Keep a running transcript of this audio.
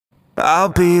I'll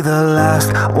be the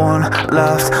last one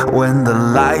left when the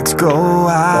lights go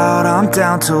out. I'm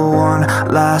down to one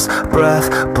last breath,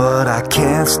 but I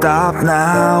can't stop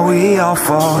now. We all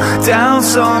fall down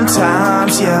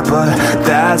sometimes, yeah, but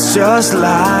that's just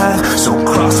life. So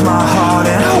cross my heart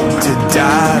and hope to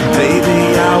die.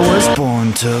 Baby, I was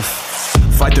born to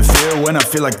fight the fear when I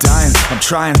feel like dying. I'm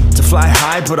trying to fly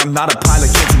high, but I'm not a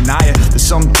pilot, can't deny it. There's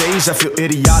some days I feel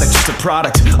idiotic, just a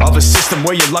product of a system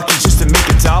where you're lucky just to make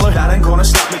a dollar. That ain't gonna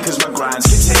stop me cause my grind's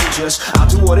contagious. I'll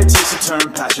do what it takes to turn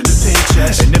passion to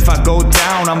paychecks. And if I go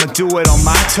down, I'ma do it on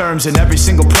my terms. And every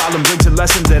single problem brings a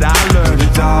lesson that I learned. The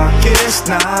darkest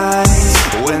nights,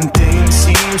 when things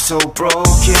seem so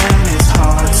broken, it's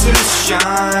hard to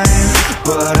shine,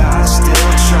 but I still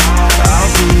try.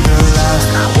 I'll be the last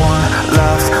one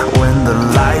left when the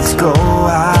lights go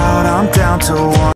out. I'm down to one